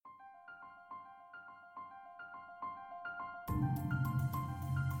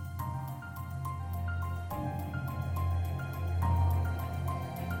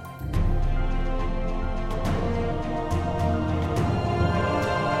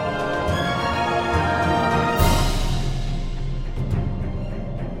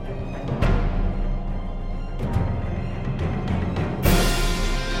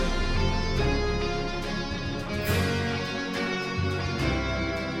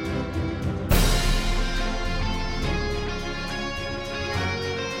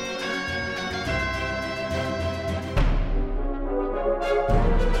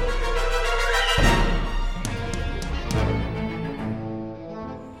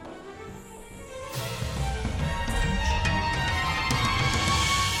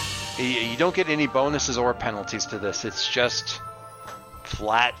You don't get any bonuses or penalties to this. It's just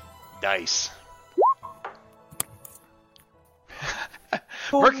flat dice.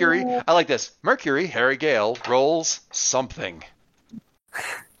 Mercury, I like this. Mercury, Harry Gale, rolls something.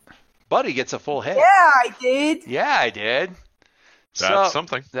 Buddy gets a full hit. Yeah, I did. Yeah, I did. That's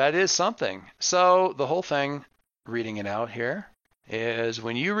something. That is something. So the whole thing, reading it out here, is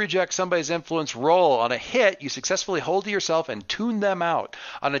when you reject somebody's influence roll on a hit, you successfully hold to yourself and tune them out.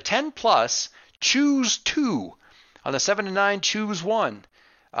 On a 10 plus, choose 2. On a 7 to 9, choose 1.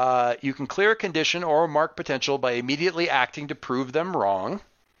 You can clear a condition or mark potential by immediately acting to prove them wrong.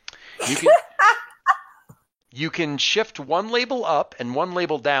 You can shift one label up and one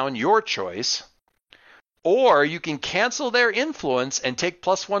label down, your choice. Or you can cancel their influence and take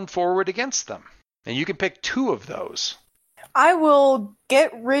 +1 forward against them. And you can pick 2 of those. I will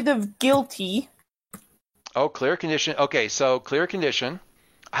get rid of guilty. Oh, clear condition. Okay, so clear condition.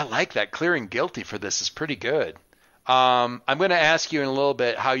 I like that. Clearing guilty for this is pretty good. I'm going to ask you in a little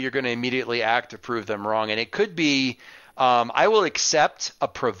bit how you're going to immediately act to prove them wrong. And it could be, I will accept a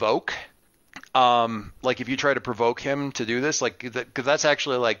provoke. Like if you try to provoke him to do this, like, because that's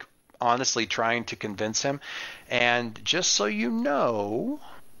actually like honestly trying to convince him. And just so you know,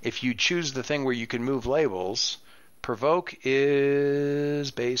 if you choose the thing where you can move labels, provoke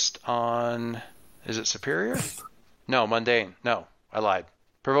is based on, is it superior? No, mundane. No, I lied.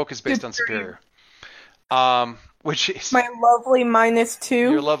 Provoke is based on superior. Which is my lovely -2.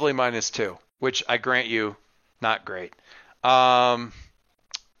 Your lovely -2, which I grant you, not great.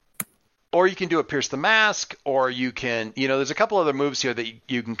 Or you can do a Pierce the Mask, or you can, there's a couple other moves here that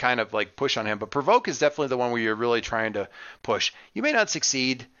you can kind of like push on him. But Provoke is definitely the one where you're really trying to push. You may not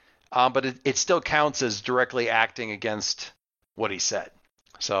succeed, but it still counts as directly acting against what he said.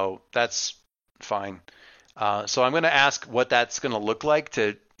 So that's fine. So I'm going to ask what that's going to look like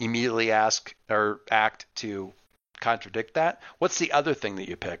to immediately ask or act to contradict that. What's the other thing that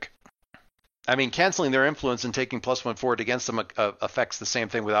you pick? I mean, canceling their influence and taking +1 forward against them affects the same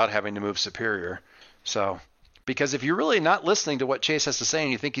thing without having to move superior. So, because if you're really not listening to what Chase has to say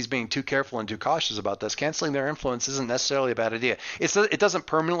and you think he's being too careful and too cautious about this, canceling their influence isn't necessarily a bad idea. It doesn't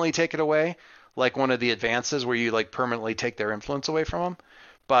permanently take it away, like one of the advances where you like permanently take their influence away from them,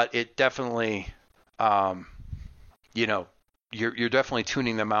 but it definitely, you're definitely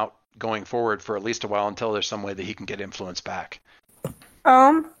tuning them out going forward for at least a while until there's some way that he can get influence back.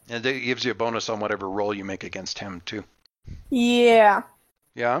 And it gives you a bonus on whatever roll you make against him, too. Yeah.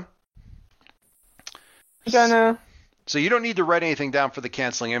 Yeah? So you don't need to write anything down for the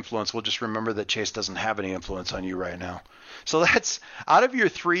canceling influence. We'll just remember that Chase doesn't have any influence on you right now. So that's, out of your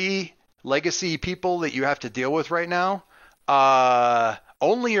 3 legacy people that you have to deal with right now,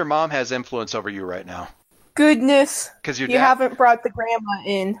 only your mom has influence over you right now. Goodness. Because you haven't brought the grandma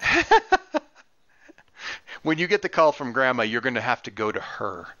in. When you get the call from grandma, you're going to have to go to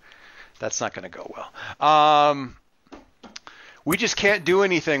her. That's not going to go well. We just can't do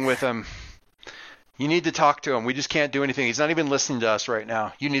anything with him. You need to talk to him. We just can't do anything. He's not even listening to us right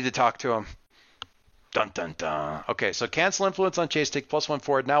now. You need to talk to him. Dun, dun, dun. Okay, so cancel influence on Chase, take +1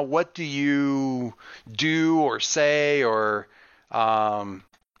 forward. Now, what do you do or say or,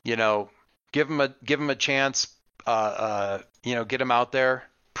 give him a chance, get him out there,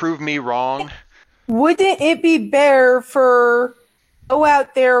 prove me wrong? Wouldn't it be better for go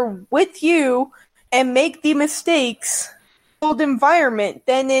out there with you and make the mistakes in the environment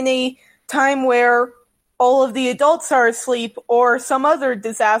than in a time where all of the adults are asleep or some other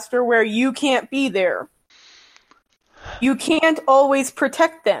disaster where you can't be there? You can't always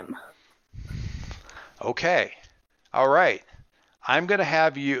protect them. Okay. All right. I'm going to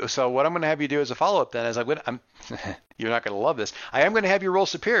have you, so what I'm going to have you do as a follow-up then is you're not going to love this. I am going to have you roll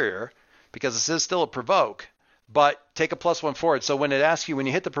superior, because this is still a provoke, but take a +1 forward. So when it asks you, when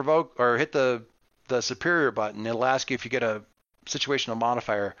you hit the provoke or hit the superior button, it'll ask you if you get a situational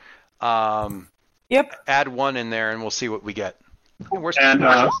modifier. Yep. Add 1 in there and we'll see what we get.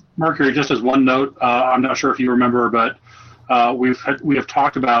 And Mercury, just as one note, I'm not sure if you remember, but we have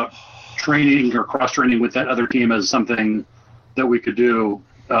talked about training or cross-training with that other team as something that we could do.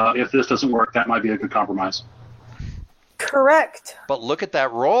 If this doesn't work, that might be a good compromise. Correct. But look at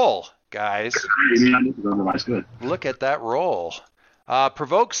that roll, guys. Good. Look at that roll.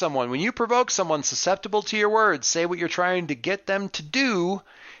 Provoke someone. When you provoke someone susceptible to your words, say what you're trying to get them to do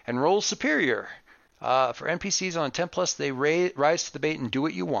and roll superior. For NPCs on 10 plus, they rise to the bait and do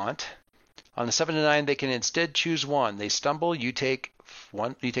what you want. On the 7 to 9, they can instead choose 1. They stumble, you take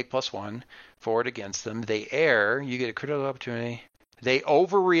 +1 forward against them. They err, you get a critical opportunity. They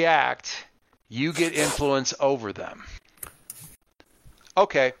overreact, you get influence over them.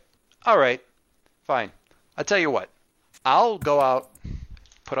 Okay. All right, fine. I'll tell you what. I'll go out,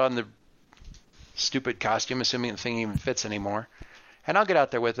 put on the stupid costume, assuming the thing even fits anymore, and I'll get out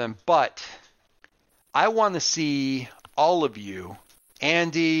there with them. But I want to see all of you,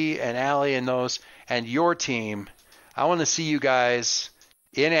 Andy and Allie and those, and your team. I want to see you guys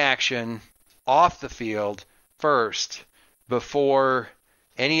in action off the field first before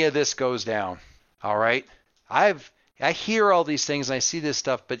any of this goes down. All right? I hear all these things and I see this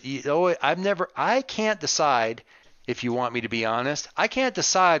stuff, but I can't decide, if you want me to be honest, I can't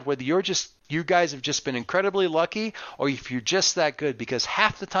decide whether you guys have just been incredibly lucky or if you're just that good, because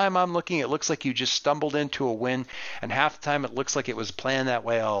half the time I'm looking, it looks like you just stumbled into a win, and half the time it looks like it was planned that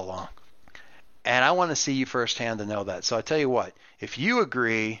way all along. And I want to see you firsthand to know that. So I tell you what, if you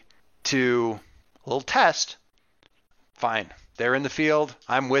agree to a little test, fine. They're in the field.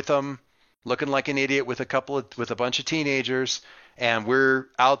 I'm with them, looking like an idiot with a bunch of teenagers, and we're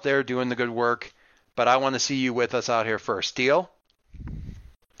out there doing the good work. But I want to see you with us out here first. Deal?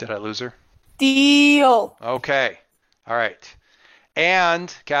 Did I lose her? Deal. Okay. All right.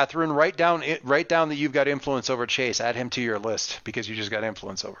 And Catherine, write down that you've got influence over Chase. Add him to your list because you just got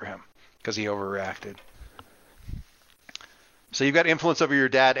influence over him because he overreacted. So you've got influence over your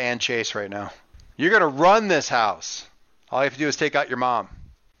dad and Chase right now. You're going to run this house. All you have to do is take out your mom.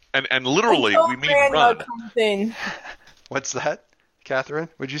 And literally, we mean run. Comes in. What's that, Catherine?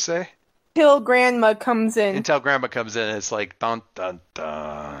 What'd you say? Till Grandma comes in. Until Grandma comes in, it's like dun dun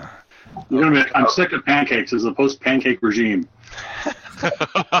dun. I'm sick of pancakes as a post-pancake regime.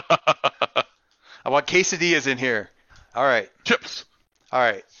 I want quesadillas in here. All right. Chips. All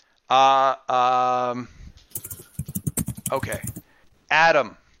right. Okay.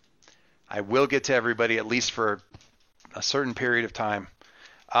 Adam, I will get to everybody at least for a certain period of time.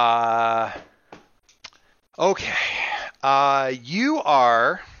 Okay. You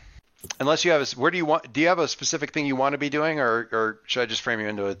are, unless you have do you have a specific thing you want to be doing, or should I just frame you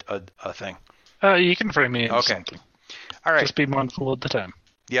into a thing? You can frame me into something. All right. Just be mindful at the time.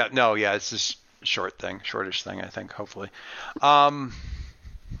 Yeah, it's just shortish thing, I think, hopefully.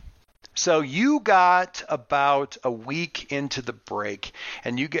 So you got about a week into the break,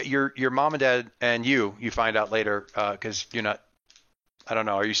 and you get your mom and dad, and you find out later, because you're not, I don't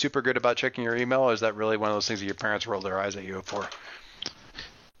know, are you super good about checking your email, or is that really one of those things that your parents roll their eyes at you for?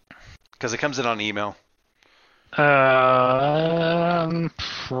 Because it comes in on email.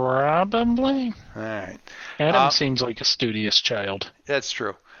 Probably. All right. Adam seems like a studious child. That's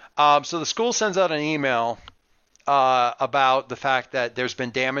true. So the school sends out an email about the fact that there's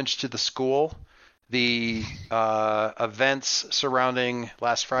been damage to the school. The events surrounding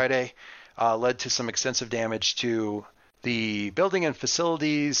last Friday led to some extensive damage to the building and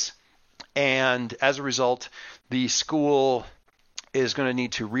facilities, and as a result, the school is going to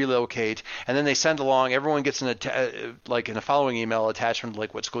need to relocate. And then they send along, everyone gets in the following email attachment,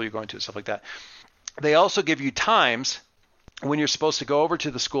 like what school you're going to, stuff like that. They also give you times when you're supposed to go over to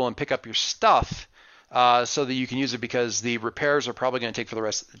the school and pick up your stuff, so that you can use it, because the repairs are probably going to take the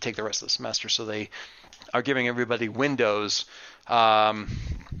rest of the semester. So they are giving everybody windows, and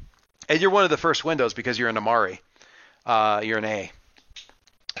you're one of the first windows because you're an Amari, you're an A.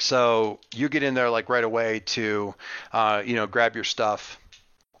 So you get in there like right away to, grab your stuff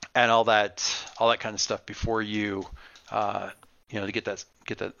and all that kind of stuff before you, to get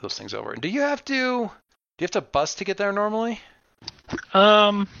those things over. And do you have to bus to get there normally?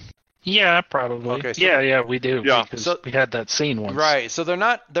 Yeah, probably. Okay, so yeah, we do. Yeah, because we had that scene once. Right. So they're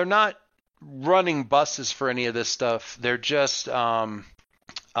not running buses for any of this stuff. They're just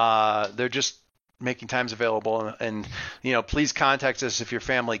making times available, and please contact us if your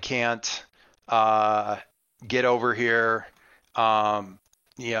family can't get over here,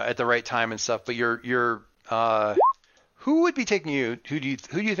 at the right time and stuff. But you're who would be taking you? Who do you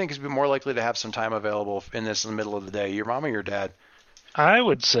think is more likely to have some time available in the middle of the day? Your mom or your dad? I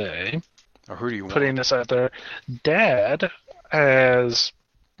would say, or who do you putting this out there, Dad has,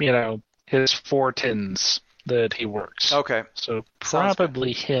 his 4 tins that he works. Okay. So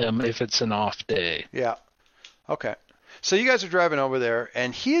probably him if it's an off day. Yeah. Okay. So you guys are driving over there,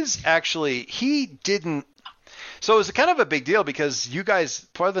 and he didn't. So it was kind of a big deal because you guys,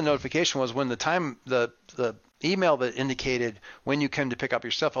 part of the notification was when the time, the email that indicated when you came to pick up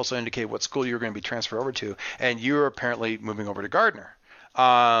your stuff also indicated what school you were going to be transferred over to, and you were apparently moving over to Gardner,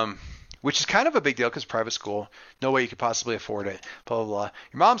 which is kind of a big deal because private school, no way you could possibly afford it, blah, blah, blah.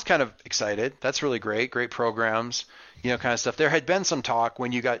 Your mom's kind of excited. That's really great programs, kind of stuff. There had been some talk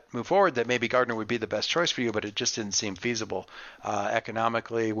when you got moved forward that maybe Gardner would be the best choice for you, but it just didn't seem feasible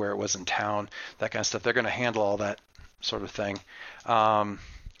economically, where it was in town, that kind of stuff. They're going to handle all that sort of thing.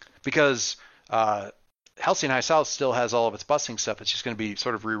 because Halcyon High South still has all of its busing stuff. It's just going to be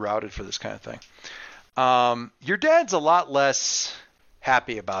sort of rerouted for this kind of thing. Your dad's a lot less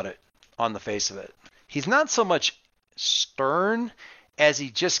happy about it on the face of it. He's not so much stern as he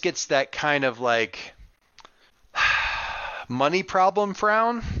just gets that kind of like money problem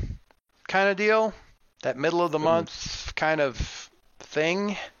frown kind of deal, that middle of the month kind of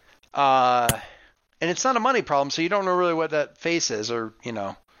thing. And it's not a money problem, so you don't know really what that face is, or, you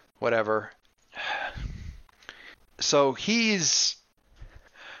know, whatever. So he's,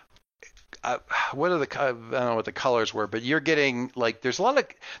 what are the, I don't know what the colors were, but you're getting like, there's a lot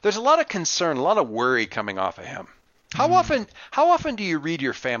of concern, a lot of worry coming off of him. How often do you read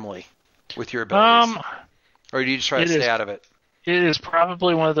your family with your abilities? Or do you just try to stay out of it? It is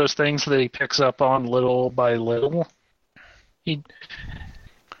probably one of those things that he picks up on little by little.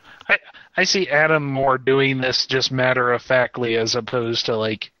 I see Adam more doing this just matter-of-factly as opposed to,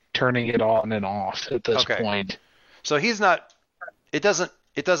 like, turning it on and off at this point. So he's not... It doesn't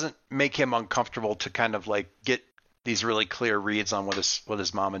make him uncomfortable to kind of, like, get these really clear reads on what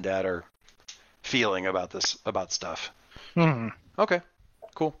his mom and dad are feeling about stuff. Mm-hmm. Okay,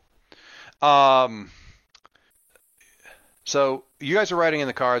 cool. So you guys are riding in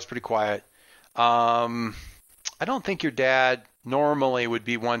the car. It's pretty quiet. I don't think your dad normally would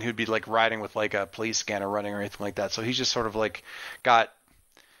be one who'd be like riding with like a police scanner running or anything like that. So he's just sort of like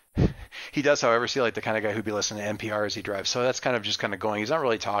he does, however, see like the kind of guy who'd be listening to NPR as he drives. So that's kind of just kind of going. He's not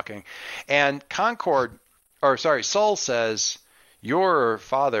really talking. And Saul says, your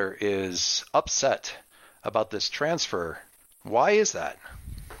father is upset about this transfer. Why is that?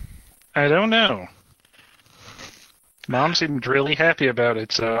 I don't know. Mom seemed really happy about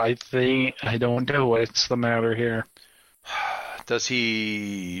it, so I don't know what's the matter here. Does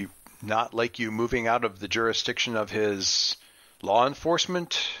he not like you moving out of the jurisdiction of his law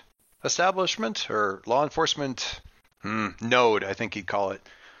enforcement establishment, or law enforcement node, I think he'd call it?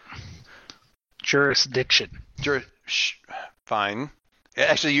 Jurisdiction. Fine.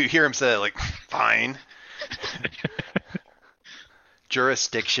 Actually, you hear him say that, like, fine.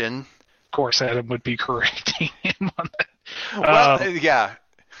 Jurisdiction. Of course, Adam would be correcting him on that. Well, yeah.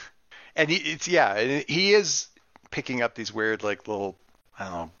 And he is picking up these weird, like, little, I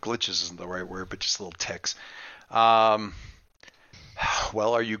don't know, glitches isn't the right word, but just little ticks. Well,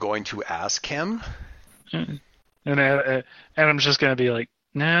 are you going to ask him? And Adam's just going to be like,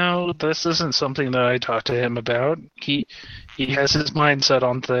 no, this isn't something that I talked to him about. He has his mindset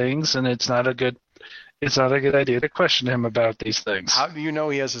on things, and it's not a good idea to question him about these things. How do you know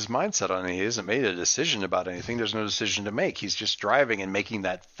he has his mindset on it? He hasn't made a decision about anything. There's no decision to make. He's just driving and making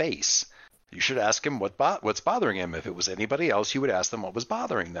that face. You should ask him what's bothering him. If it was anybody else, you would ask them what was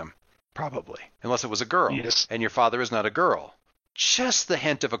bothering them. Probably. Unless it was a girl. Yes. And your father is not a girl. Just the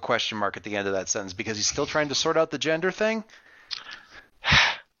hint of a question mark at the end of that sentence, because he's still trying to sort out the gender thing.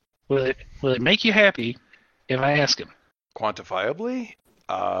 Will it make you happy if I ask him? Quantifiably?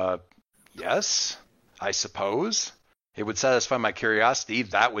 Yes, I suppose. It would satisfy my curiosity.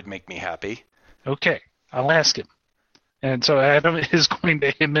 That would make me happy. Okay, I'll ask him. And so Adam is going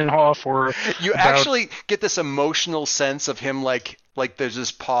to him and off, or you actually get this emotional sense of him, like there's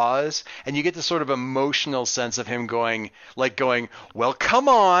this pause, and you get this sort of emotional sense of him going, well, come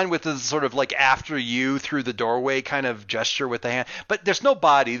on, with this sort of like after you through the doorway kind of gesture with the hand. But there's no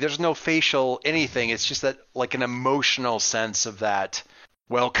body, there's no facial anything. It's just that like an emotional sense of that.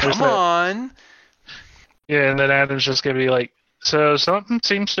 Well, come on. Yeah, and then Adam's just going to be like, so something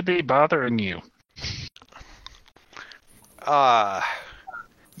seems to be bothering you.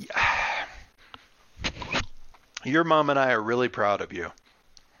 Your mom and I are really proud of you.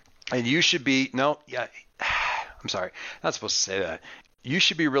 And you should be, I'm sorry, not supposed to say that. You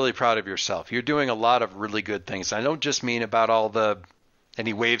should be really proud of yourself. You're doing a lot of really good things. I don't just mean about and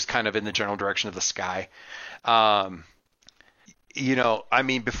he waves kind of in the general direction of the sky. I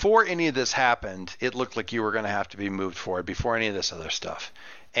mean, before any of this happened, it looked like you were going to have to be moved forward before any of this other stuff.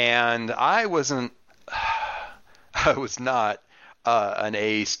 And I was not an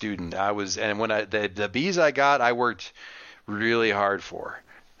A student. And when the B's I got, I worked really hard for.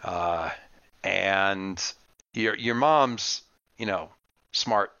 And your mom's,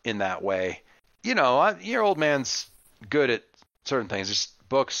 smart in that way. Your old man's good at certain things. Just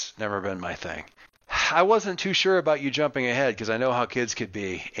books, never been my thing. I wasn't too sure about you jumping ahead because I know how kids could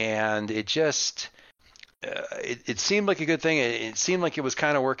be, and it just it seemed like a good thing. It seemed like it was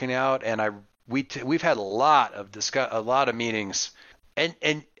kind of working out, and we've had a lot of meetings,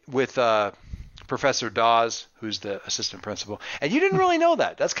 and with Professor Dawes, who's the assistant principal, and you didn't really know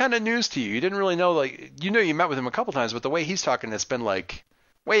that. That's kind of news to you. You didn't really know, you met with him a couple times, but the way he's talking, it's been like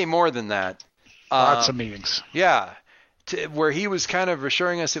way more than that. Lots of meetings. Yeah, where he was kind of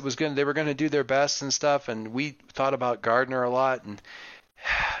assuring us they were going to do their best and stuff, and we thought about Gardner a lot,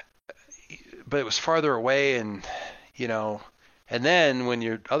 but it was farther away, and and then when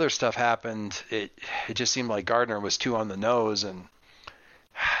your other stuff happened, it just seemed like Gardner was too on the nose, and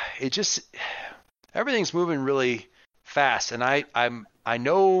everything's moving really fast, and I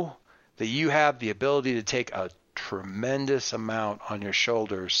know that you have the ability to take a tremendous amount on your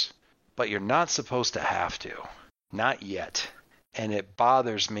shoulders, but you're not supposed to have to. Not yet. And it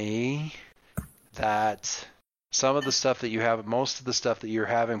bothers me that some of the stuff that you have, most of the stuff that you're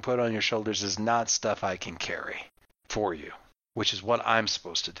having put on your shoulders is not stuff I can carry for you, which is what I'm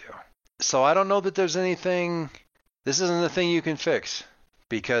supposed to do. So I don't know that there's anything, this isn't a thing you can fix,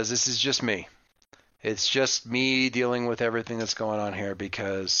 because this is just me. It's just me dealing with everything that's going on here,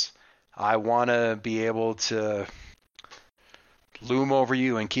 because I want to be able to loom over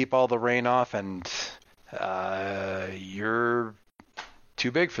you and keep all the rain off, and you're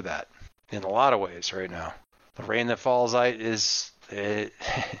too big for that in a lot of ways right now. The rain that falls it's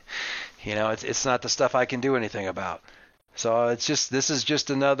not the stuff I can do anything about. So this is just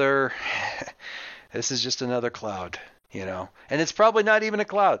another cloud, and it's probably not even a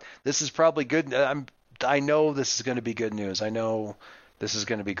cloud. This is probably good. I know this is going to be good news. I know this is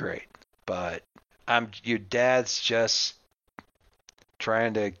going to be great, but your dad's just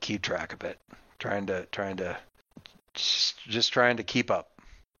trying to keep track of it. Trying to keep up.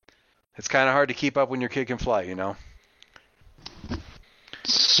 It's kind of hard to keep up when your kid can fly,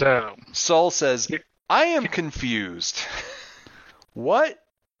 So Soul says, I am confused. What?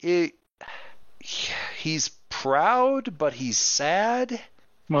 He's proud, but he's sad?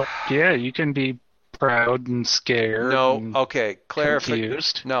 Well, yeah, you can be proud and scared. No, okay,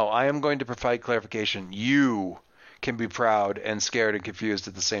 confused. No, I am going to provide clarification. You can be proud and scared and confused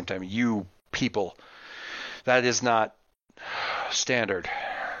at the same time. You people. That is not standard.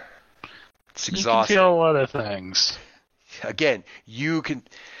 It's exhausting. You can feel a lot of things. Again, you can.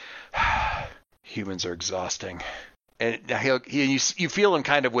 Humans are exhausting, and you feel him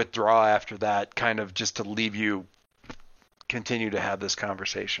kind of withdraw after that, kind of just to leave you continue to have this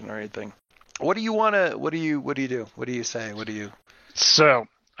conversation or anything. What do you want to? What do you do? What do you say? What do you? So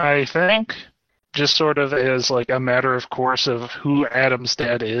I think, just sort of as like a matter of course of who Adam's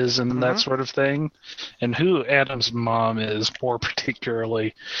dad is and that sort of thing, and who Adam's mom is more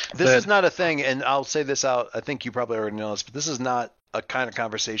particularly. This is not a thing, and I'll say this out. I think you probably already know this, but this is not a kind of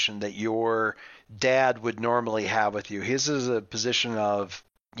conversation that your dad would normally have with you. His is a position of,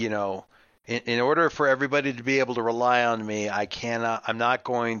 in order for everybody to be able to rely on me, I'm not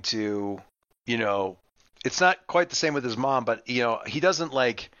going to, it's not quite the same with his mom, but, he doesn't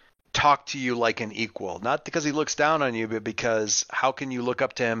talk to you like an equal, not because he looks down on you, but because how can you look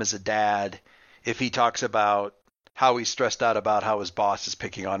up to him as a dad if he talks about how he's stressed out about how his boss is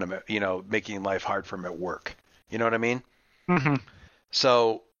picking on him, making life hard for him at work. You know what I mean? Mm-hmm.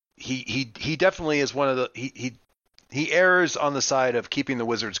 So he definitely is one of the, he errs on the side of keeping the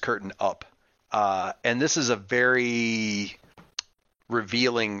wizard's curtain up. And this is a very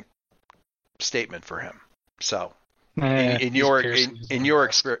revealing statement for him. So in your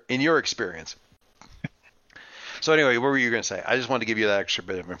experience. So anyway, what were you going to say? I just wanted to give you that extra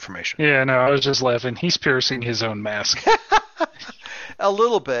bit of information. Yeah, no, I was just laughing. He's piercing his own mask. A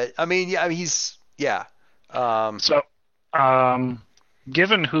little bit. I mean, yeah,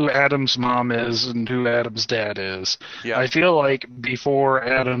 Given who Adam's mom is and who Adam's dad is, yeah. I feel like before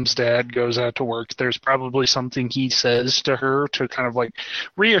Adam's dad goes out to work, there's probably something he says to her to kind of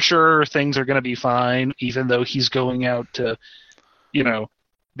reassure her things are going to be fine, even though he's going out to,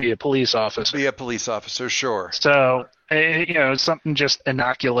 be a police officer. Be a police officer, sure. So, something just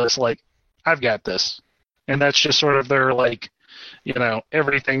innocuous like, I've got this. And that's just sort of their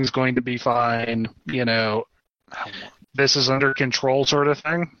everything's going to be fine, this is under control sort of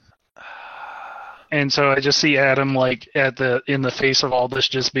thing. And so I just see Adam in the face of all this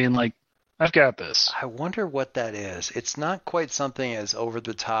just being like, I've got this. I wonder what that is. It's not quite something as over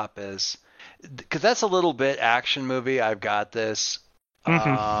the top as, because that's a little bit action movie. I've got this.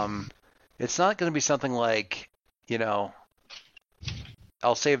 Mm-hmm. It's not going to be something like,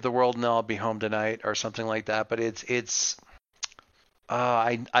 I'll save the world and I'll be home tonight or something like that. But it's.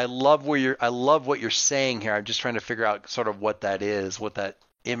 I love what you're saying here. I'm just trying to figure out sort of what that is, what that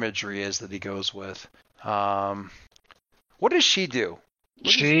imagery is that he goes with. What does she do?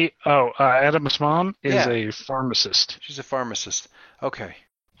 Adam's mom is a pharmacist. She's a pharmacist. Okay.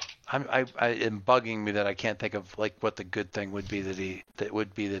 I am bugging me that I can't think of what the good thing would be that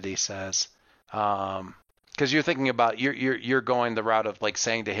he says. Because you're thinking about you're going the route of like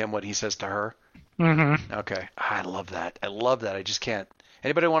saying to him what he says to her. Mm-hmm. Okay, I love that. I just can't.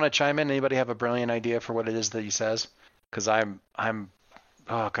 Anybody want to chime in? Anybody have a brilliant idea for what it is that he says? Because I'm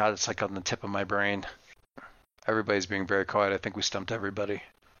oh god, it's like on the tip of my brain. Everybody's being very quiet. I think we stumped everybody.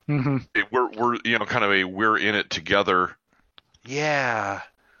 Mm-hmm. We're kind of we're in it together. Yeah.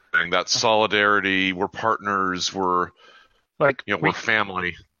 And that solidarity, we're partners, we're we're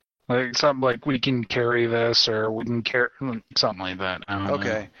family. Like something like we can carry this, or we can carry something like that. I don't know.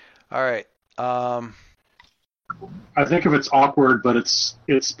 Okay. All right. I think if it's awkward, but it's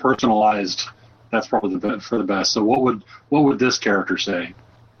personalized, that's probably for the best. So what would this character say?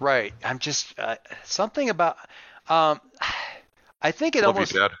 Right. I'm just something about. I think it Love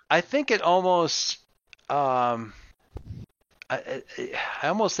almost. you, Dad. I think it almost. I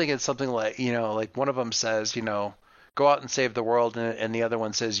almost think it's something like like one of them says go out and save the world, and the other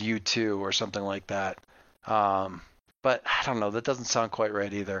one says you too, or something like that. But I don't know. That doesn't sound quite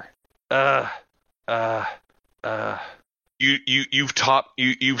right either. You've taught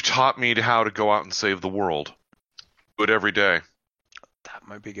me how to go out and save the world. Do it every day. That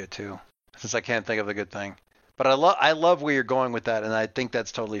might be good too, since I can't think of a good thing. But I love where you're going with that, and I think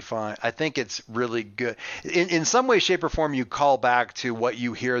that's totally fine. I think it's really good. In some way, shape, or form, you call back to what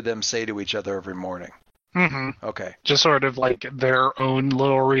you hear them say to each other every morning. Mm-hmm. Okay. Just sort of like their own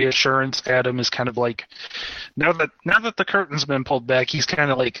little reassurance. Adam is kind of like, now that the curtain's been pulled back, he's kind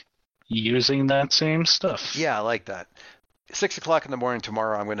of like using that same stuff. Yeah, I like that. 6 o'clock in the morning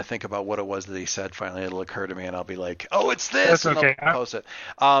tomorrow, I'm going to think about what it was that he said. Finally, it'll occur to me, and I'll be like, "Oh, it's this." That's okay. And I'll post it.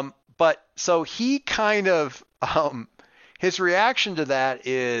 But so he kind of, his reaction to that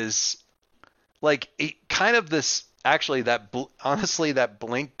is like kind of this. Actually, honestly, that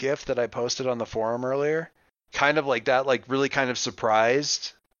Blink GIF that I posted on the forum earlier, kind of like that, like really kind of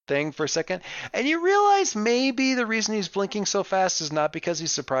surprised thing for a second. And you realize maybe the reason he's blinking so fast is not because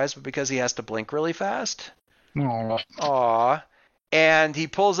he's surprised, but because he has to blink really fast. Aww. And he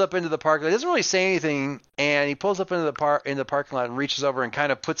pulls up into the park. He doesn't really say anything, and he pulls up into the parking lot and reaches over and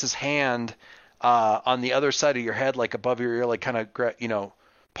kind of puts his hand on the other side of your head, like above your ear, like kind of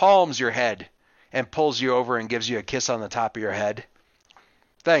palms your head, and pulls you over and gives you a kiss on the top of your head.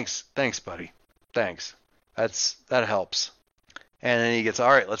 Thanks, buddy. Thanks. That helps. And then he gets, all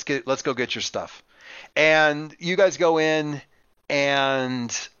right, let's go get your stuff. And you guys go in,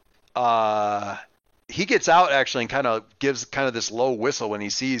 and he gets out actually and kind of gives kind of this low whistle when he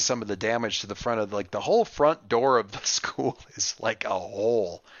sees some of the damage to the front of the whole front door of the school is like a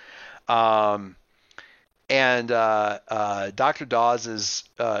hole. And Dr. Dawes is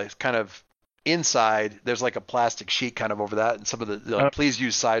kind of inside. There's like a plastic sheet kind of over that, and some of the please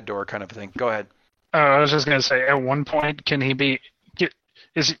use side door kind of thing. Go ahead. I was just gonna say, at one point,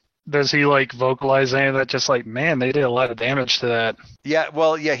 does he like vocalize any of that? Just like, man, they did a lot of damage to that. Yeah,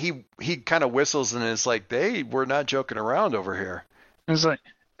 well, yeah, he kind of whistles and it's like they were not joking around over here. It's like,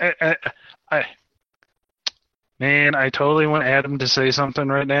 I totally want Adam to say something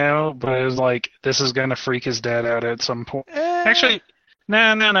right now, but it's like this is gonna freak his dad out at some point. Actually,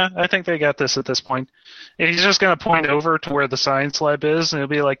 no. I think they got this at this point. He's just gonna point over to where the science lab is, and he'll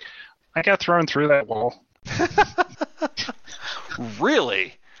be like, I got thrown through that wall.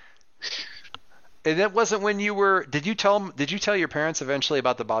 Really? And it wasn't when you were. Did you tell your parents eventually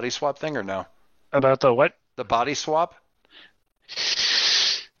about the body swap thing or no? About the what? The body swap?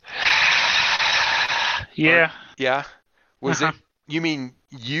 Yeah. Yeah. Was it? You mean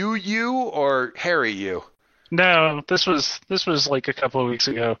you or Harry you? No, this was like a couple of weeks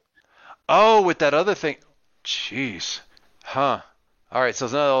ago. Oh, with that other thing. Jeez. Huh. All right. So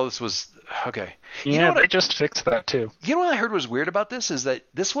none of all this was okay. Yeah, they just fixed that too. You know what I heard was weird about this is that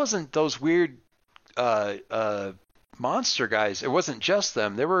this wasn't those weird monster guys. It wasn't just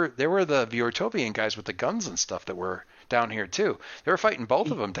them. There were the Vortovian guys with the guns and stuff that were down here too. They were fighting both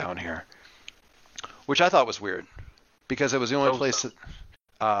of them down here, which I thought was weird because it was the only place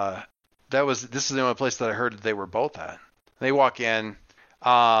that this is the only place that I heard that they were both at. They walk in.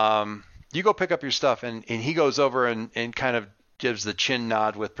 You go pick up your stuff, and he goes over and kind of gives the chin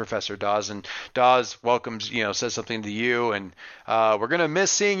nod with Professor Dawes, and Dawes welcomes, says something to you, and we're going to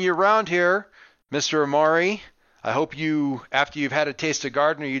miss seeing you around here, Mr. Amari. I hope after you've had a taste of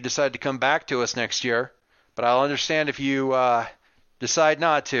Gardner, you decide to come back to us next year, but I'll understand if you decide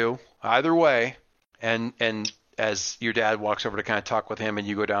not to, either way. And as your dad walks over to kind of talk with him, and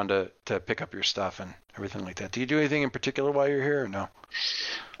you go down to pick up your stuff and everything like that. Do you do anything in particular while you're here or no?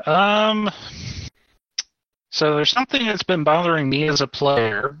 So there's something that's been bothering me as a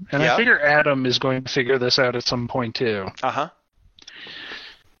player, and I figure Adam is going to figure this out at some point too. Uh-huh.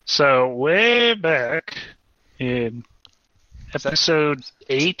 So way back, in episode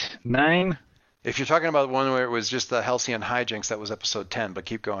 8, 9. If you're talking about one where it was just the Halcyon hijinks, that was episode 10. But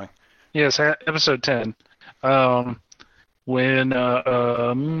keep going. Yes, episode 10. When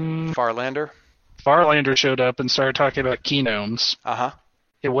Farlander showed up and started talking about keynomes. Uh-huh.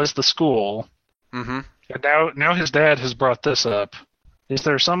 It was the school. Mm-hmm. And now his dad has brought this up. Is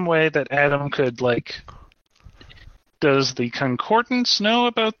there some way that Adam could, does the Concordance know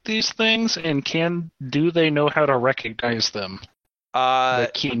about these things, and do they know how to recognize them?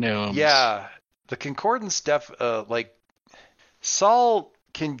 The keynomes. Yeah. The Concordance Saul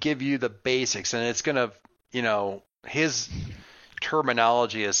can give you the basics, and it's going to, his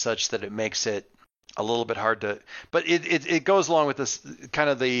terminology is such that it makes it a little bit hard to, but it goes along with this kind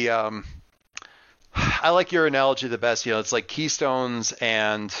of the, I like your analogy the best, it's like keystones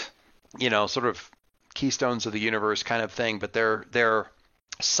and, sort of keystones of the universe kind of thing, but they're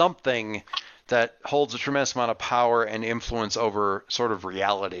something that holds a tremendous amount of power and influence over sort of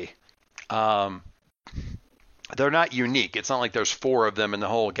reality. They're not unique. It's not like there's 4 of them in the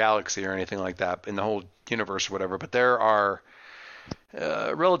whole galaxy or anything like that, in the whole universe or whatever, but there are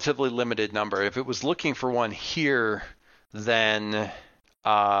a relatively limited number. If it was looking for one here, then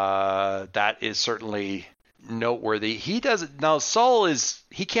that is certainly noteworthy. He doesn't now. Saul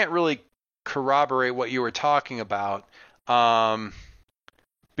he can't really corroborate what you were talking about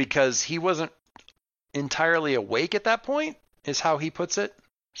because he wasn't entirely awake at that point, is how he puts it,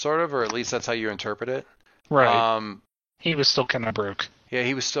 sort of, or at least that's how you interpret it. Right. He was still kind of broke. Yeah,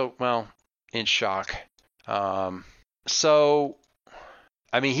 he was still, in shock. So,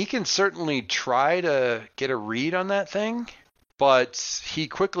 I mean, he can certainly try to get a read on that thing, but he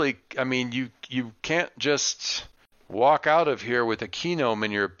quickly, you can't just walk out of here with a keynome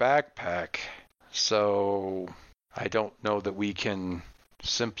in your backpack. So, I don't know that we can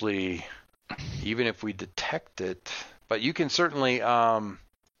simply, even if we detect it, but you can certainly,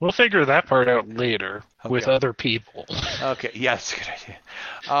 we'll figure that part out later with other people. Okay, yeah, that's a good idea.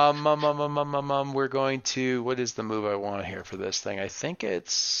 We're going to, what is the move I want here for this thing? I think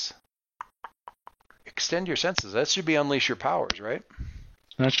it's extend your senses. That should be unleash your powers, right?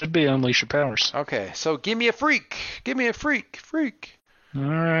 That should be unleash your powers. Okay, so give me a freak. Give me a freak. All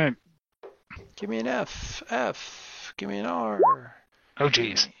right. Give me an F. Give me an R. Oh,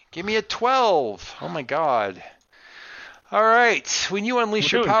 geez. Give me a 12. Oh, my God. All right, when you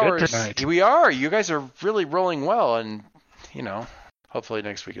unleash your powers, we are. You guys are really rolling well, and hopefully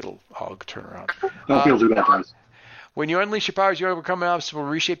next week it'll all turn around. Don't feel too bad, guys. When you unleash your powers, you overcome an obstacle,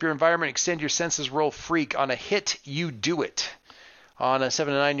 reshape your environment, extend your senses, roll freak. On a hit, you do it. On a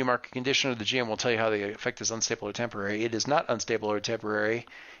 7 to 9, you mark a condition, or the GM will tell you how the effect is unstable or temporary. It is not unstable or temporary.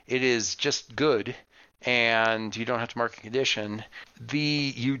 It is just good, and you don't have to mark a condition.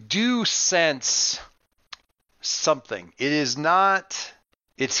 You do sense something. It is not,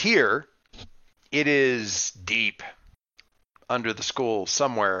 it's here. It is deep under the school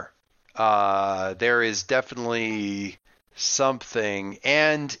somewhere. There is definitely something,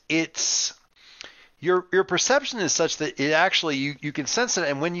 and it's your perception is such that it actually you can sense it,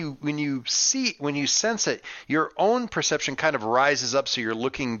 and when you sense it, your own perception kind of rises up, so you're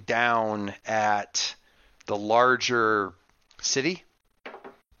looking down at the larger city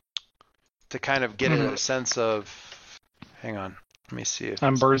to kind of get a sense of. Hang on, let me see if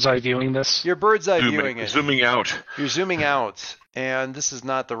I'm bird's eye viewing this. You're bird's eye viewing it. Zooming out. You're zooming out, and this is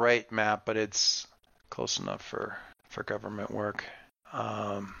not the right map, but it's close enough for government work.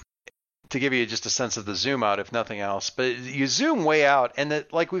 To give you just a sense of the zoom out, if nothing else. But you zoom way out, and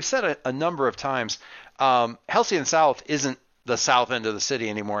like we've said a number of times, Halcyon South isn't the south end of the city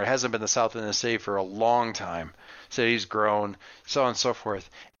anymore. It hasn't been the south end of the city for a long time. City's grown, so on and so forth.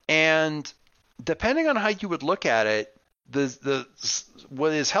 And depending on how you would look at it,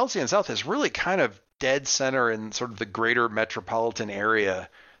 what is Halcyon South is really kind of dead center in sort of the greater metropolitan area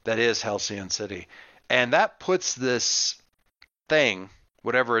that is Halcyon City. And that puts this thing,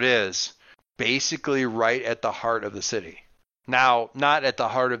 whatever it is, basically right at the heart of the city. Now, not at the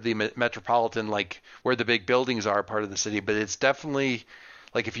heart of the metropolitan, like where the big buildings are part of the city, but it's definitely,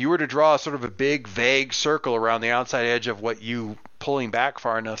 like if you were to draw sort of a big vague circle around the outside edge of what you, pulling back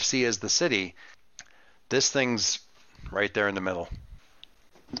far enough, see as the city, this thing's right there in the middle.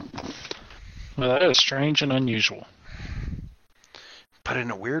 Well, that is strange and unusual. But in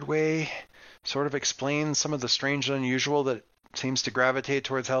a weird way, sort of explains some of the strange and unusual that seems to gravitate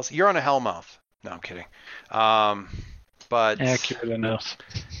towards Halcyon. You're on a Hellmouth. No, I'm kidding. But accurate enough.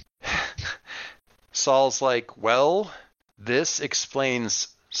 Saul's like, well, this explains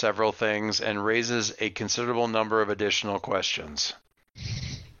several things and raises a considerable number of additional questions.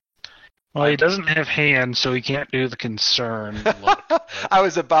 Well, he doesn't have hands, so he can't do the concern look. I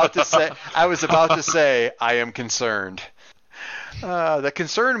was about to say I am concerned. The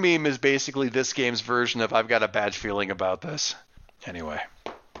concern meme is basically this game's version of I've got a bad feeling about this. Anyway.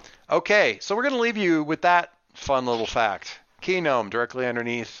 Okay, so we're going to leave you with that fun little fact. Key Gnome directly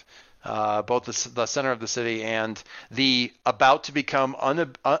underneath both the center of the city and the about to become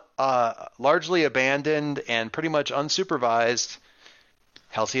largely abandoned and pretty much unsupervised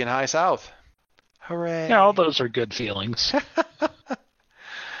Halcyon High South. Hooray. Yeah, all those are good feelings.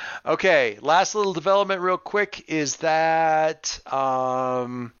 Okay, last little development real quick is that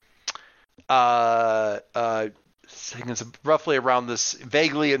it's roughly around this,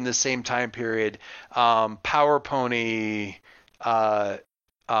 vaguely in the same time period, Power Pony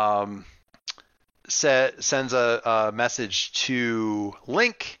sends a message to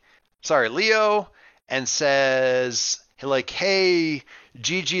Leo, and says, like, hey,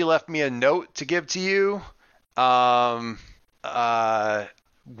 Gigi left me a note to give to you.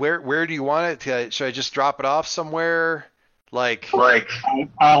 Where do you want it? Should I just drop it off somewhere? Like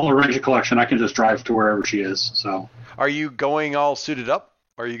I'll arrange a collection. I can just drive to wherever she is. So. Are you going all suited up?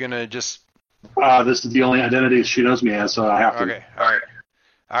 Or are you gonna just? This is the only identity she knows me as, so I have to. Okay. All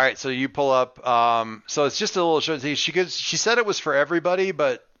right. So you pull up. So it's just a little show. She said it was for everybody,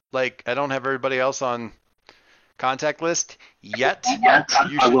 but like I don't have everybody else on contact list yet.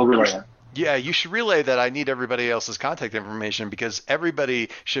 I will relay it. Yeah, you should relay that I need everybody else's contact information because everybody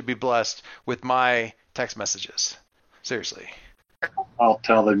should be blessed with my text messages. Seriously. I'll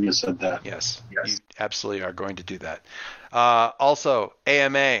tell them you said that. Yes. You absolutely are going to do that. Also,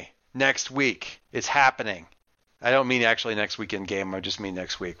 AMA next week. It's happening. I don't mean actually next week in game. I just mean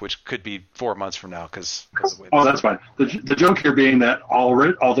next week, which could be 4 months from now. That's fine. The joke here being that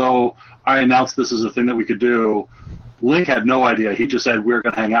although I announced this as a thing that we could do, Link had no idea. He just said we're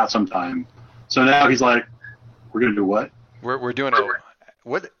going to hang out sometime. So now he's like, we're going to do what? We're doing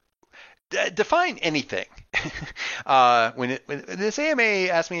what? Define anything. When this AMA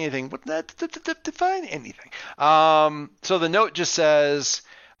asks me anything, define anything. So the note just says,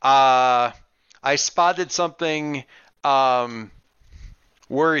 I spotted something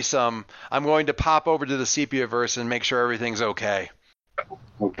worrisome. I'm going to pop over to the Sepiaverse and make sure everything's okay.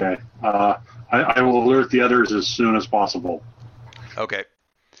 Okay. I will alert the others as soon as possible. Okay.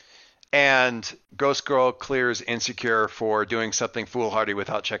 And Ghost Girl clears Insecure for doing something foolhardy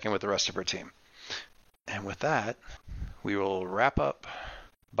without checking with the rest of her team. And with that, we will wrap up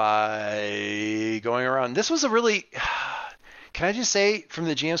by going around. This was a really... Can I just say, from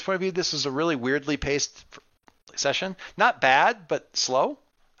the GM's point of view, this was a really weirdly paced session. Not bad, but slow.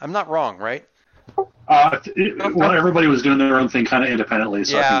 I'm not wrong, right? Well, everybody was doing their own thing kind of independently,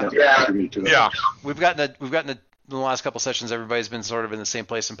 so I think that contributed to it. Yeah, we've gotten in the last couple sessions, everybody's been sort of in the same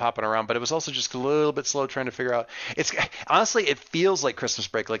place and popping around, but it was also just a little bit slow trying to figure out. It's honestly, it feels like Christmas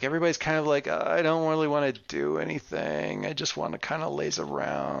break. Like everybody's kind of like, I don't really want to do anything. I just want to kind of laze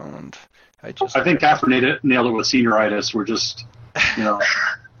around. I think Catherine nailed it with senioritis. We're just,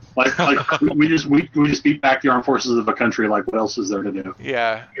 like we just beat back the armed forces of a country. Like, what else is there to do?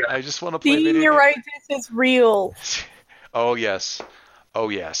 Yeah. I just want to play video games. Senioritis is real. Oh yes. All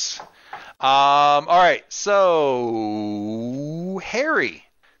right. So Harry,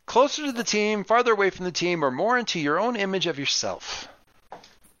 closer to the team, farther away from the team, or more into your own image of yourself?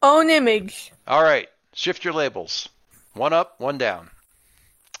 Own image. All right. Shift your labels. One up, one down.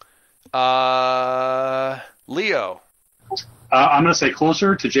 Leo. I'm going to say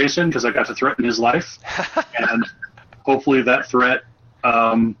closer to Jason because I got to threaten his life, and hopefully that threat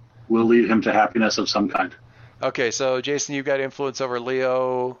will lead him to happiness of some kind. Okay, so Jason, you've got influence over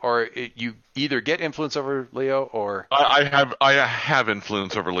Leo, or you either get influence over Leo, or I have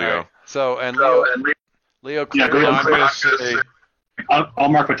influence over Leo. Right. So Leo. Yeah, go ahead. I'll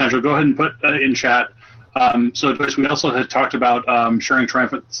mark potential. Go ahead and put in chat. So Joyce, we also had talked about sharing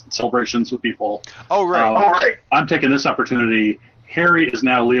triumphant celebrations with people. Oh, right. Right. I'm taking this opportunity. Harry is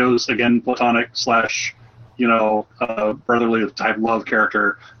now Leo's, again, platonic / brotherly type love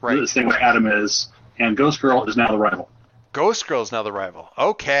character. Right. The same way Adam is. And Ghost Girl is now the rival. Ghost Girl is now the rival.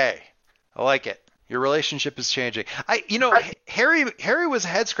 Okay. I like it. Your relationship is changing. Harry was a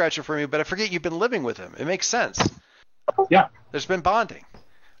head scratcher for me, but I forget you've been living with him. It makes sense. Yeah. There's been bonding.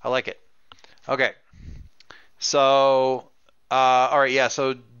 I like it. Okay. So, all right, yeah.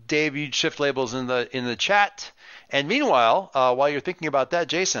 So, Dave, you'd shift labels in the chat. And meanwhile, while you're thinking about that,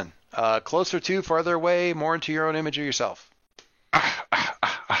 Jason, closer to, farther away, more into your own image of yourself.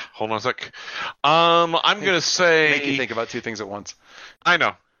 Hold on a sec. I'm going to say... Make you think about two things at once. I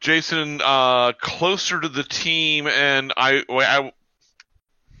know. Jason, closer to the team, and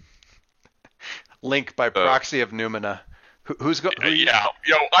Link by proxy of Numina. Who's going? Yeah,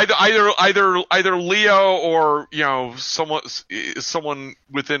 either Leo or someone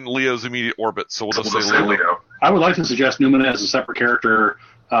within Leo's immediate orbit. So we'll just say Leo. I would like to suggest Numina as a separate character.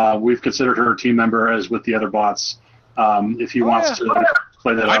 We've considered her a team member as with the other bots. If he wants to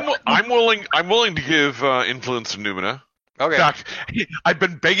play that up, I'm willing to give influence to Numina. Okay. In fact, I've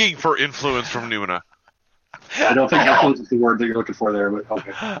been begging for influence from Numina. I don't think influence is the word that you're looking for there, but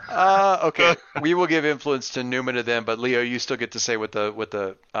okay. Okay. We will give influence to Numina then, but Leo, you still get to say with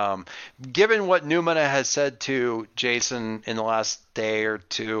the given what Numina has said to Jason in the last day or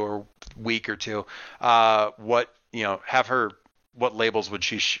two or week or two, what labels would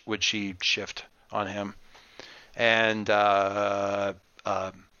she shift on him? And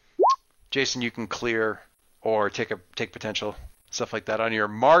Jason, you can clear or take potential stuff like that on your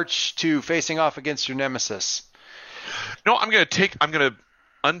march to facing off against your nemesis. No, I'm gonna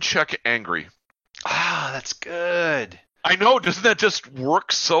uncheck angry. Ah, that's good. I know, doesn't that just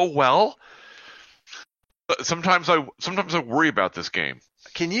work so well? Sometimes I worry about this game.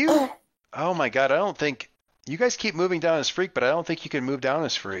 Can you? Oh my God, I don't think you guys keep moving down as Freak, but I don't think you can move down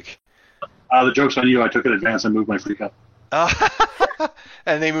as Freak. The joke's on you. I took it advance and moved my Freak up.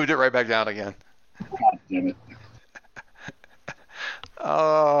 And they moved it right back down again. God damn it.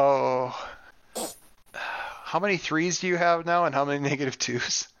 Oh. How many 3s do you have now and how many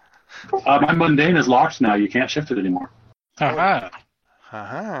 -2s? My mundane is locked now. You can't shift it anymore.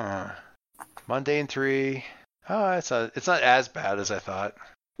 Mundane 3. Oh, it's not as bad as I thought.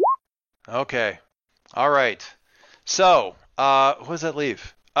 Okay. All right. So, what does that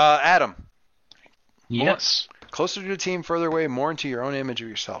leave? Adam. Yes. Closer to the team, further away, more into your own image of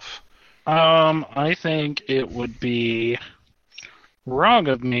yourself. I think it would be wrong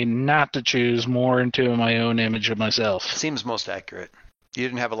of me not to choose more into my own image of myself. Seems most accurate. You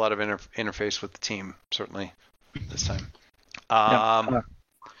didn't have a lot of interface with the team, certainly, this time. I'm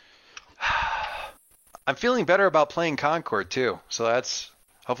feeling better about playing Concord, too. So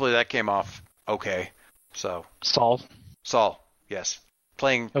hopefully that came off okay. So Saul, yes.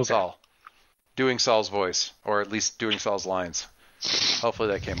 Playing Saul. Doing Saul's voice, or at least doing Saul's lines. Hopefully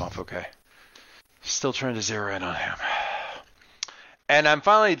that came off okay. Still trying to zero in on him. And I'm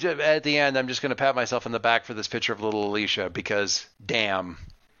finally, at the end, I'm just going to pat myself in the back for this picture of little Alicia because, damn,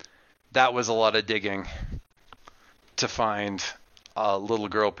 that was a lot of digging to find a little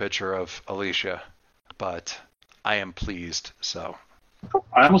girl picture of Alicia. But I am pleased, so.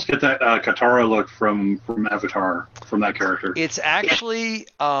 I almost get that Katara look from Avatar, from that character. It's actually...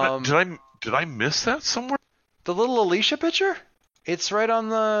 Did I miss that somewhere? The little Alicia picture? It's right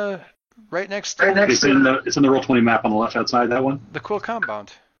next to It's in the Roll20 map on the left-hand side, that one? the Quill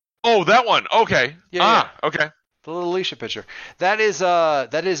compound. Oh, that one. Okay. Yeah. Okay. The little Alicia picture. That is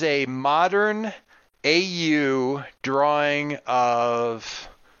a modern AU drawing of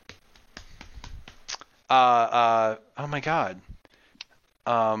oh my God.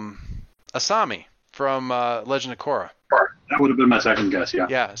 Asami from Legend of Korra. That would have been my second guess, yeah.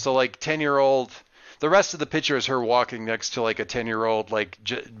 Yeah, so like 10-year-old. The rest of the picture is her walking next to like a 10-year-old, like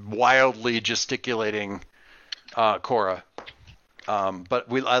wildly gesticulating Korra.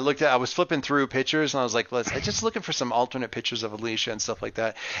 But I was flipping through pictures and I was like, I'm just looking for some alternate pictures of Alicia and stuff like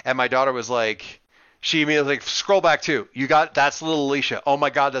that. And my daughter was like, she immediately like, scroll back too. That's little Alicia. Oh my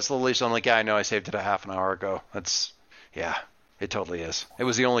God, that's little Alicia. I'm like, yeah, I know. I saved it a half an hour ago. Yeah, it totally is. It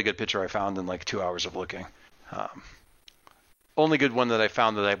was the only good picture I found in like 2 hours of looking. Only good one that I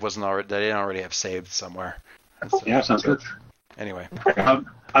found that I didn't already have saved somewhere. So, yeah, sounds good. Anyway. I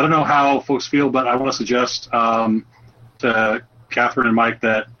don't know how folks feel, but I want to suggest to Catherine and Mike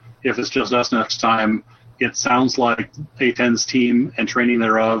that if it's just us next time, it sounds like A10's team and training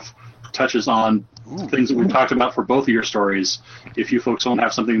thereof touches on things that we've talked about for both of your stories. If you folks don't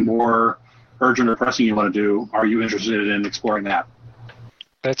have something more urgent or pressing you want to do, are you interested in exploring that?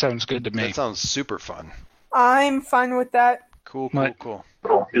 That sounds good to me. That sounds super fun. I'm fine with that. Cool.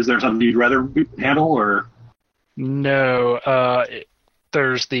 Is there something you'd rather handle, or? No,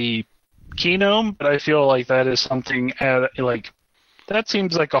 there's the Kenome, but I feel like that is something that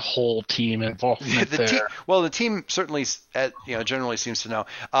seems like a whole team involvement there. The team certainly, generally seems to know.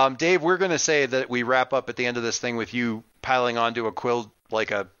 Dave, we're going to say that we wrap up at the end of this thing with you piling onto a quill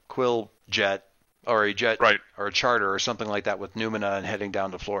jet, or a jet, right, or a charter or something like that with Numina and heading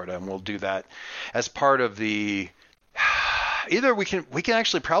down to Florida, and we'll do that as part of the. Either we can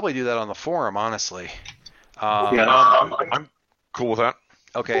actually probably do that on the forum, honestly. I'm cool with that.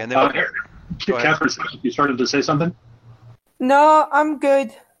 Okay, and then Catherine, you started to say something? No, I'm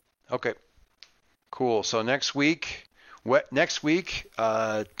good. Okay, cool. So next week next week,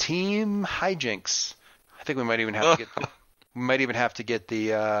 Team Hijinks. I think we might even have to get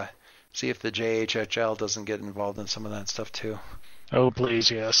the see if the JHHL doesn't get involved in some of that stuff too. Oh, please,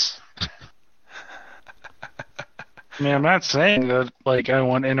 yes. I mean, I'm not saying that I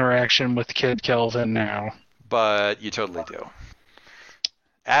want interaction with Kid Kelvin now, but you totally do.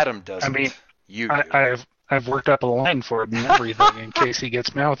 Adam doesn't. I mean, you. I've worked up a line for him and everything in case he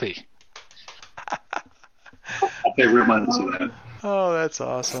gets mouthy. I'll pay real money to that. Oh, that's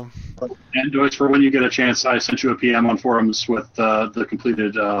awesome. And Joyce, for when you get a chance, I sent you a PM on forums with the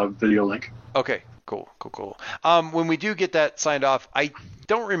completed video link. Okay, cool. When we do get that signed off, I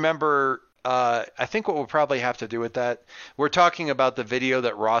don't remember. I think what we'll probably have to do with that, we're talking about the video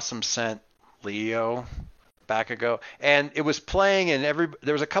that Rossum sent Leo back ago, and it was playing, and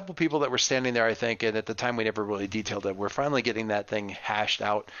there was a couple people that were standing there, I think, and at the time we never really detailed it. We're finally getting that thing hashed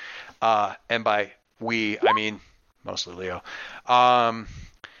out, and by we, I mean mostly Leo.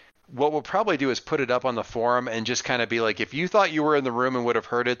 What we'll probably do is put it up on the forum and just kind of be like, if you thought you were in the room and would have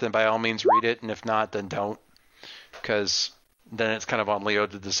heard it, then by all means read it, and if not, then don't, because then it's kind of on Leo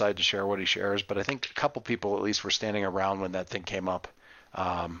to decide to share what he shares. But I think a couple people at least were standing around when that thing came up.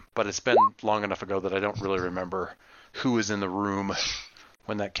 But it's been long enough ago that I don't really remember who was in the room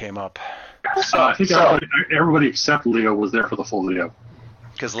when that came up. I think everybody except Leo was there for the full video.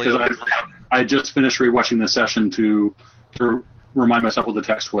 Because Leo, I just finished rewatching the session to remind myself what the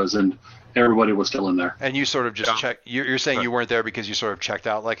text was, and everybody was still in there. And you sort of just checked. You're saying you weren't there because you sort of checked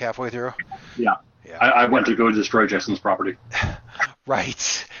out like halfway through? Yeah. I went to go destroy Jason's property.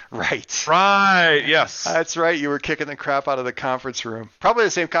 Right. Yes. That's right. You were kicking the crap out of the conference room. Probably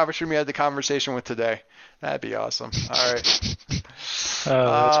the same conference room you had the conversation with today. That'd be awesome. All right.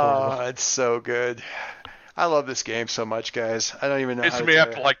 That's it's so good. I love this game so much, guys. I don't even know. Jason may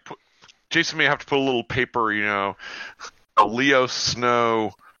have to put a little paper, a Leo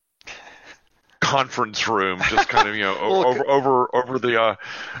Snow conference room, just kind of over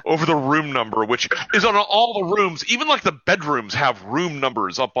the room number, which is on all the rooms. Even like the bedrooms have room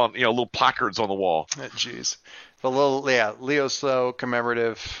numbers up on little placards on the wall. Jeez, the little Leo Snow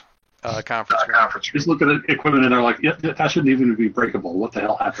commemorative conference room. Just look at the equipment and they're like, yeah, that shouldn't even be breakable. What the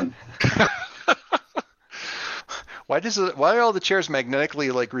hell happened? Why are all the chairs magnetically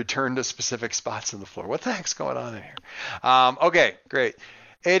return to specific spots in the floor? What the heck's going on in here? Okay, great.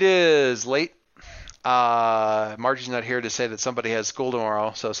 It is late. Margie's not here to say that somebody has school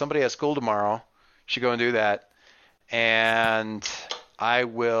tomorrow. So somebody has school tomorrow. Should go and do that. And I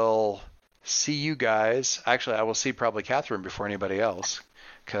will see you guys. Actually, I will see probably Catherine before anybody else,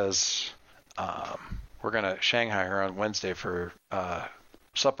 because we're going to Shanghai her on Wednesday for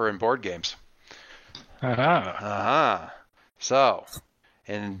supper and board games. So,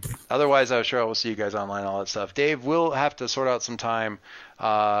 and otherwise, I'm sure I will see you guys online, all that stuff. Dave, we'll have to sort out some time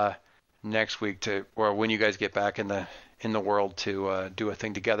next week or when you guys get back in the world to do a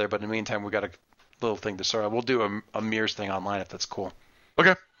thing together. But in the meantime, we got a little thing to sort out. We'll do a Mirrors thing online if that's cool.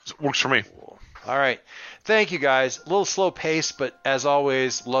 Okay, works for me. Cool. All right, thank you guys. A little slow pace, but as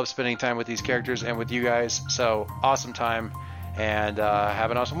always, love spending time with these characters and with you guys. So awesome time, and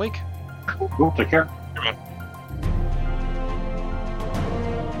have an awesome week. Cool. Take care.